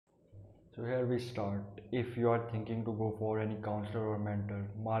So here we start. If you are thinking to go for any counselor or mentor,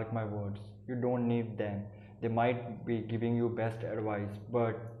 mark my words, you don't need them. They might be giving you best advice,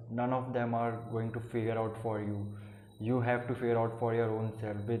 but none of them are going to figure out for you. You have to figure out for your own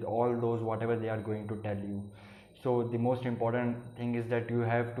self with all those whatever they are going to tell you. So the most important thing is that you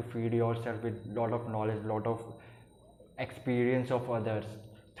have to feed yourself with lot of knowledge, lot of experience of others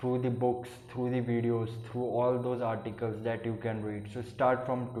through the books, through the videos, through all those articles that you can read. So start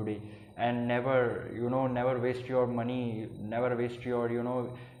from today and never, never waste your money, never waste your,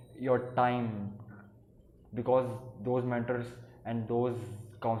 your time, because those mentors and those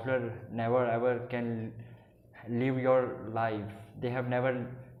counselors never ever can live your life. They have never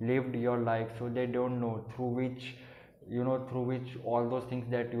lived your life, so they don't know through which all those things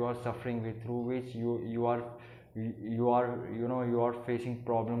that you are suffering with, through which you are facing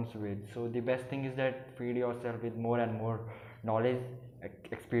problems with. So the best thing is that feed yourself with more and more knowledge,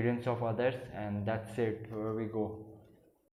 experience of others, and that's it. Where we go.